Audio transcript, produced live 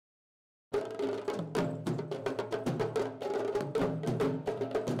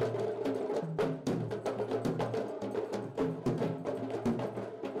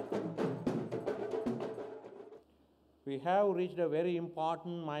have reached a very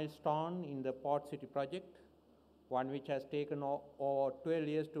important milestone in the Port City project, one which has taken over 12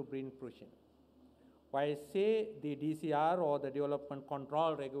 years to bring fruition. Why I say the DCR or the development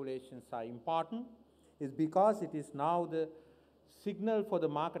control regulations are important is because it is now the signal for the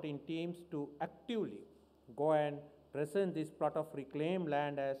marketing teams to actively go and present this plot of reclaimed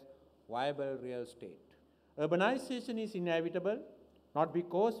land as viable real estate. Urbanization is inevitable, not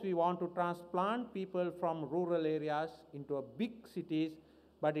because we want to transplant people from rural areas into a big cities,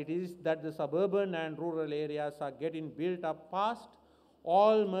 but it is that the suburban and rural areas are getting built up fast,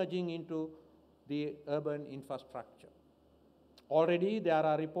 all merging into the urban infrastructure. Already there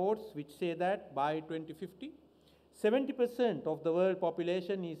are reports which say that by 2050, 70% of the world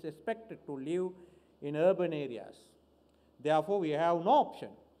population is expected to live in urban areas. Therefore, we have no option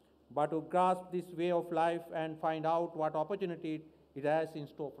but to grasp this way of life and find out what opportunity it has in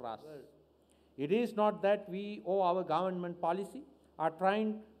store for us. It is not that we or our government policy are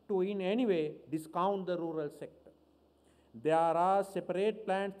trying to in any way discount the rural sector. There are separate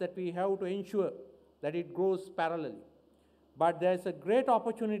plans that we have to ensure that it grows parallelly. But there is a great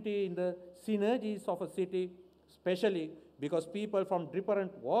opportunity in the synergies of a city, especially because people from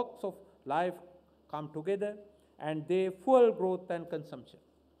different walks of life come together and they fuel growth and consumption.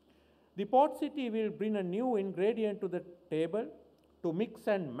 The port city will bring a new ingredient to the table to mix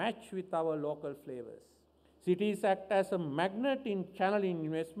and match with our local flavors. Cities act as a magnet in channeling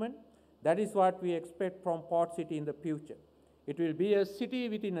investment. That is what we expect from Port City in the future. It will be a city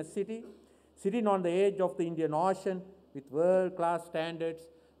within a city, sitting on the edge of the Indian Ocean with world-class standards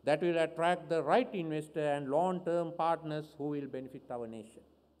that will attract the right investor and long-term partners who will benefit our nation.